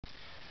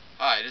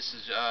Hi, this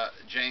is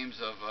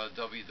James of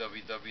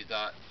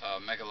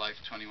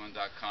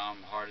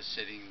www.megalife21.com, hardest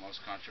hitting,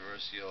 most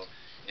controversial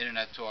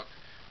internet talk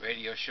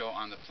radio show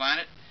on the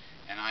planet.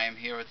 And I am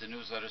here at the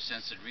Newsletter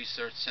Censored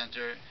Research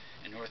Center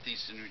in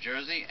northeastern New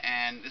Jersey.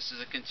 And this is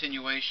a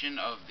continuation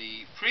of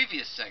the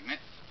previous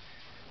segment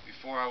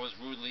before I was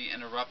rudely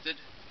interrupted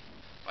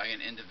by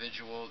an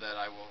individual that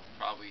I will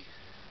probably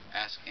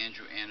ask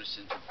Andrew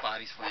Anderson to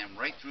body slam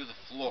right through the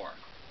floor.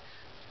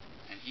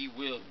 And he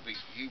will go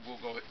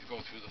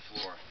through the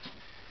floor.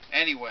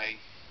 Anyway,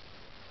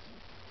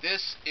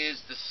 this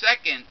is the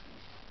second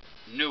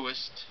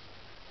newest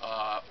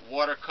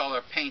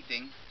watercolor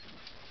painting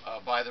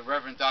by the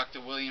Reverend Dr.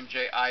 William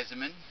J.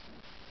 Eisenman.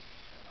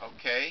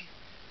 Okay,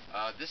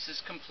 this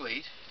is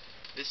complete.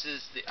 This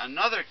is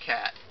another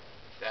cat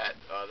that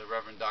the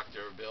Reverend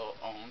Dr. Bill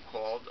owned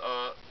called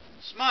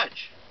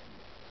Smudge.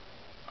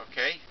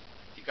 Okay,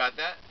 you got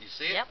that? You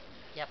see it?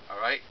 Yep. All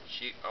right.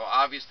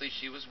 Obviously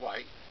she was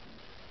white.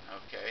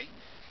 Okay,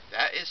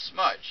 that is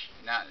Smudge.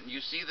 Now, you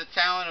see the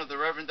talent of the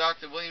Reverend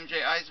Dr. William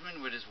J.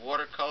 Eisenman with his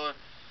watercolor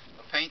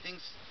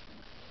paintings?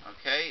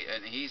 Okay,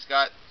 and he's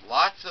got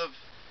lots of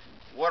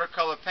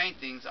watercolor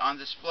paintings on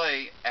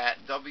display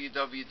at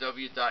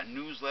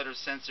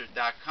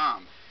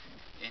www.newslettercensored.com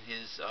in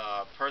his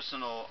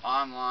personal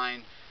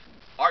online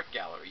art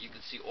gallery. You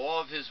can see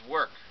all of his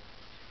work,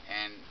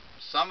 and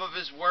some of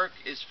his work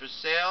is for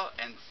sale,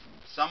 and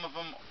some of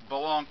them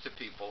belong to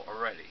people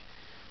already.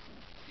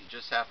 You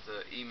just have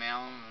to email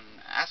him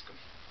and ask him,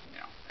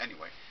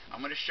 Anyway, I'm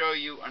going to show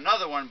you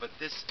another one, but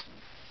this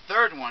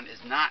third one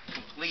is not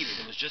completed.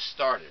 It was just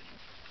started.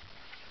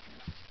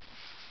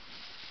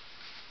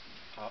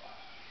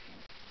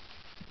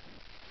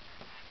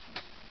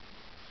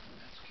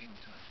 That's King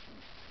Tut.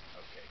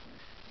 Okay.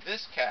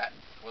 This cat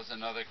was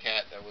another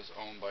cat that was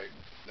owned by...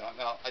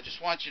 Now, I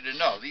just want you to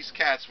know, these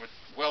cats were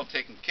well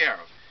taken care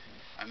of.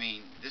 I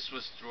mean, this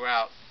was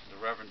throughout the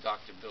Reverend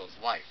Dr. Bill's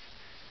life.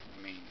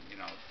 I mean, in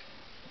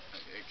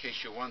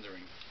case you're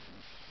wondering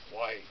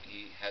why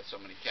he had so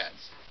many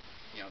cats.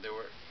 There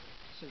were...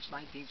 Since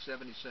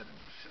 1977.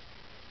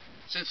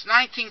 Since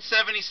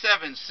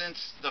 1977,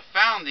 since the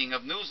founding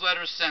of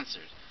Newsletter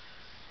Censored,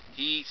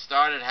 he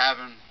started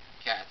having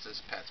cats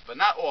as pets, but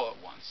not all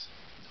at once.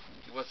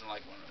 He wasn't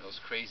like one of those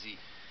crazy,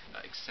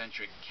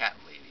 eccentric cat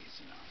ladies,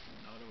 No,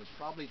 there was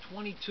probably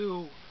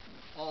 22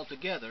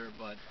 altogether,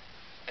 but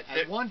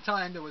at one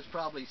time there was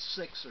probably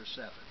 6 or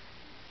 7.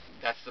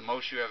 That's the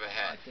most you ever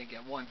had? I think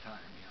at one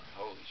time, yeah.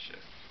 Holy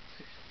shit.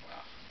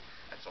 Wow.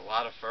 That's a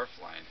lot of fur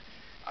flying.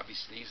 I'll be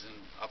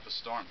sneezing up a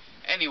storm.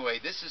 Anyway,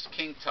 this is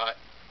King Tut.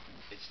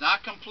 It's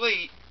not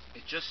complete.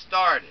 It just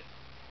started.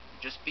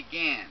 It just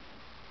began.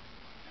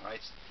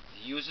 Alright?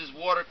 He uses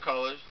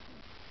watercolors,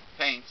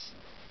 paints,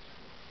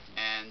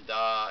 and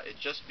it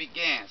just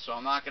began. So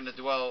I'm not going to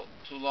dwell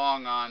too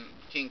long on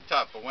King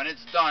Tut. But when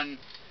it's done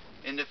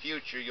in the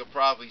future, you'll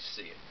probably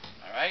see it.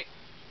 Alright?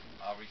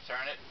 I'll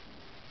return it.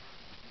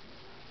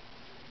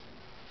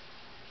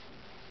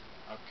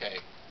 Okay,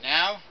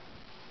 now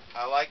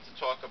I like to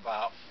talk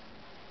about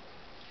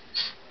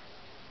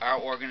our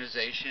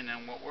organization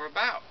and what we're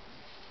about.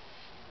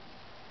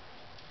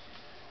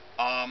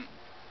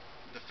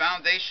 The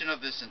foundation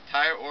of this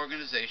entire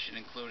organization,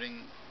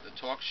 including the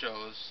talk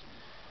shows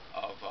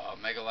of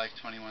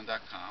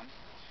megalife21.com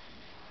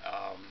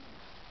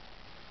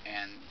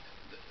and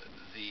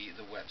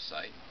the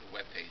website, the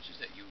web pages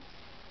that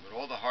with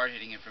all the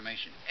hard-hitting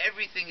information,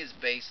 everything is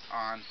based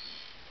on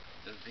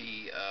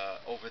the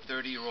over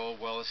 30-year-old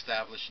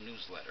well-established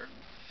newsletter,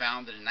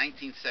 founded in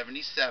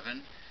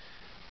 1977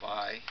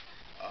 by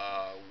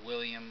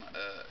William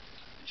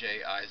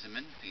J.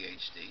 Eisenman,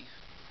 Ph.D.,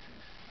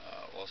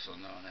 also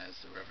known as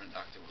the Reverend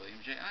Dr.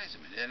 William J.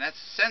 Eisenman, and that's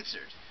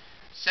Censored.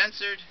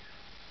 Censored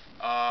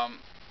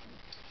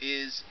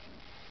is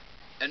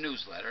a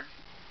newsletter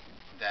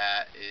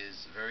that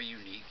is very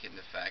unique in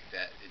the fact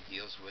that it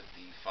deals with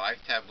the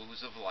 5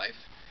 taboos of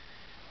life,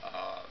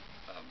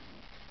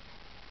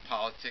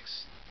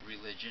 politics,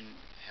 religion,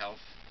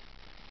 health,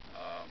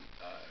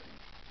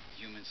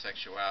 human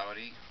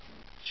sexuality,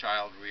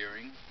 child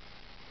rearing,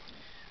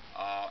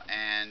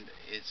 and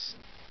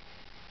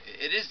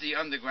it is the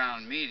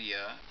underground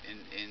media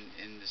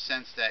in the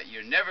sense that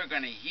you're never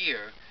going to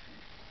hear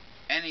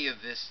any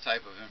of this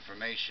type of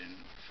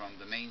information from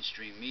the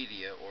mainstream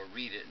media or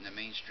read it in the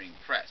mainstream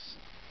press.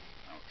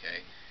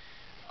 Okay,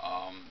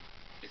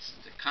 it's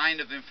the kind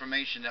of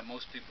information that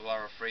most people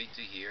are afraid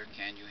to hear.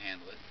 Can you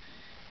handle it?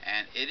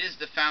 And it is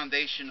the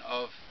foundation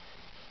of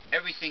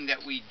everything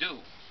that we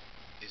do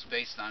is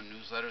based on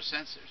Newsletter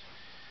Censored.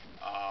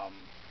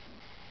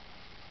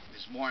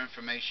 There's more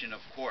information,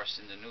 of course,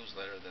 in the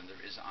newsletter than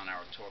there is on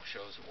our talk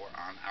shows or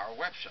on our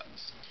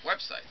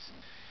websites.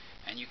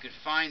 And you could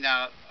find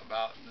out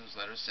about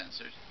Newsletter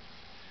Censored,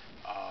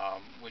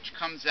 which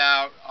comes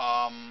out,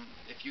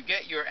 if you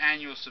get your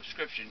annual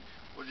subscription,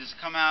 does it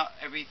come out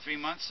every 3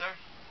 months, sir?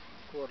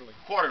 Quarterly.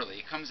 Quarterly.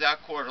 It comes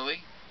out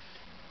quarterly.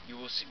 You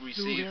will receive...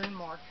 Due here in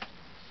March.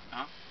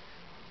 Huh?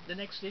 The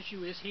next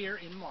issue is here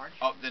in March.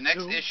 Oh, the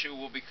next issue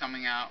will be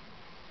coming out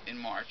in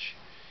March,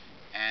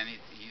 and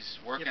he's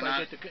working if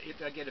on.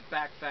 If I get it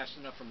back fast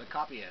enough from the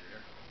copy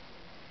editor.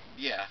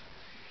 Yeah.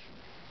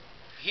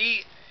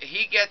 He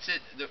gets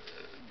it.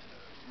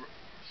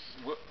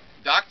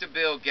 Dr.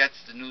 Bill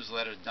gets the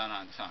newsletter done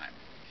on time.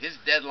 His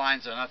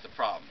deadlines are not the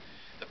problem.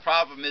 The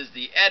problem is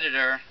the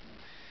editor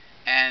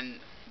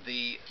and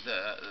the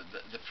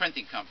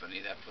printing company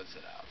that puts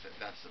it out.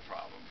 That's the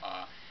problem.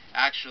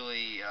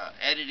 Actually,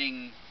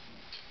 editing,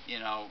 you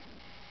know,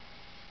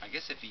 I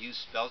guess if you use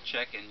spell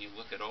check and you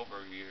look it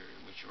over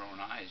with your own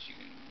eyes, you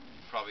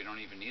probably don't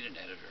even need an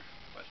editor.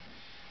 But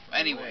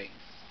anyway,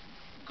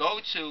 go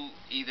to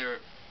either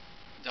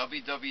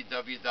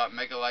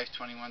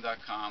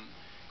www.megalife21.com,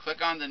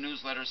 click on the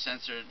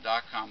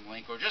newslettercensored.com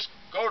link, or just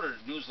go to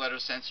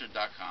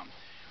newslettercensored.com.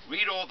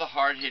 Read all the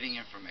hard-hitting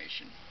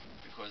information,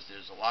 because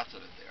there's lots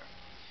of it there.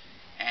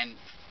 And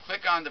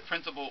click on the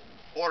printable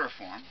order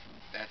form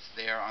that's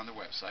there on the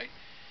website.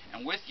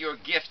 And with your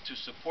gift to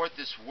support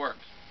this work,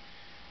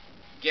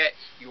 get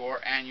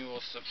your annual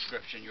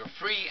subscription, your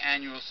free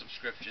annual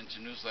subscription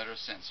to Newsletter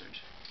Censored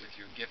with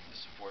your gift to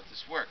support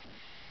this work.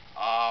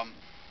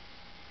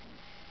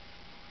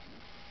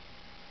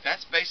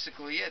 That's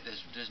basically it.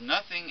 There's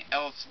nothing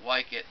else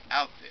like it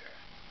out there.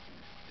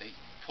 They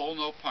pull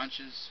no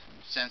punches.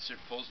 Censored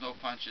pulls no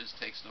punches,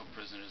 takes no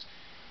prisoners.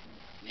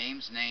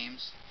 Names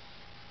names.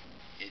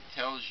 It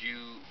tells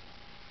you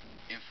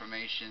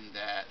information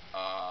that,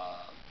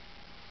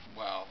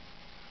 well,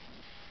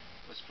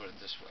 let's put it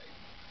this way.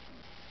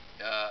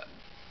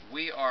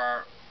 We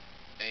are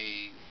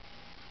a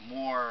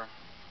more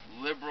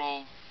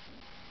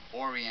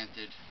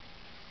liberal-oriented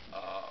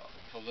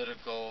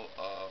political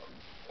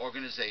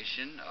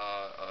organization.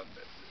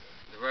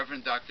 The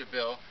Reverend Dr.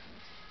 Bill,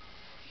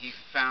 he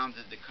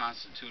founded the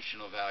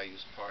Constitutional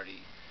Values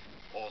Party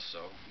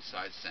also,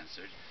 besides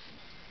Censored.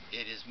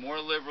 It is more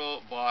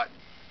liberal, but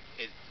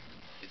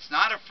it's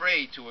not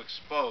afraid to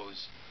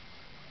expose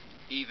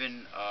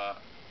even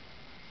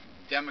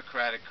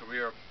Democratic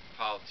career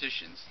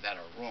politicians that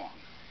are wrong.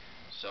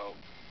 So,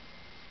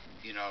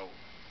 you know,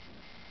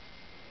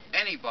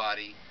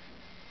 anybody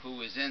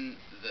who is in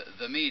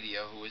the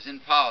media, who is in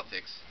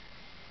politics,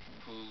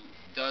 who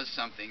does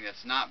something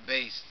that's not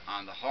based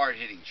on the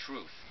hard-hitting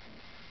truth,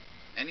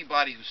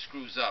 anybody who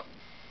screws up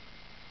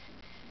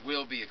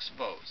will be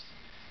exposed.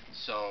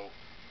 So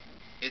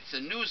it's a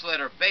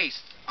newsletter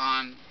based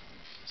on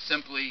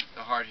simply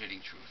the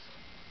hard-hitting truth.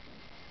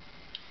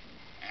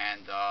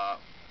 And a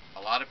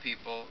lot of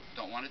people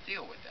don't want to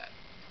deal with that.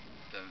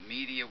 The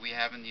media we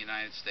have in the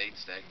United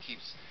States that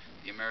keeps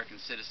the American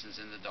citizens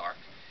in the dark,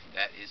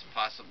 that is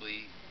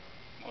possibly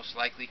most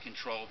likely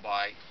controlled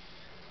by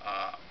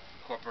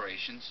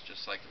corporations,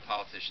 just like the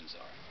politicians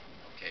are,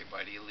 okay,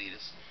 by the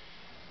elitists.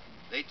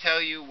 They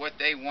tell you what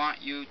they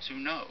want you to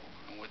know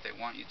and what they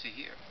want you to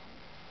hear.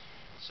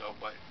 So,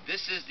 but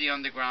this is the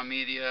underground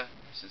media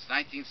since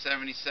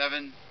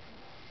 1977.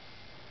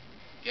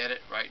 Get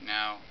it right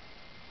now.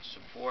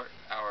 Support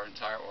our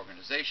entire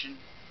organization.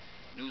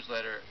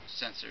 Newsletter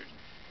Censored.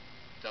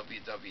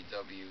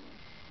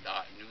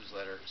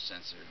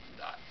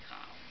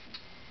 www.newslettercensored.com.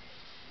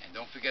 And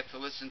don't forget to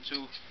listen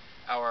to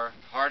our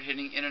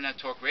hard-hitting internet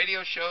talk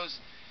radio shows,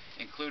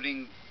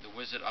 including the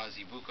Wizard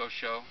Ozzy Bucco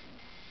Show.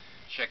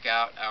 Check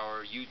out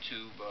our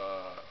YouTube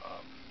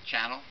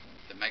channel,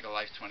 the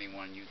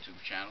Megalife21 YouTube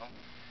channel,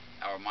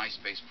 our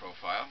MySpace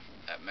profile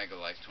at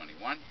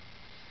Megalife21,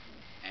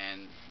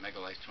 and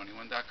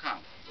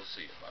Megalife21.com. We'll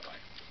see you. Bye-bye.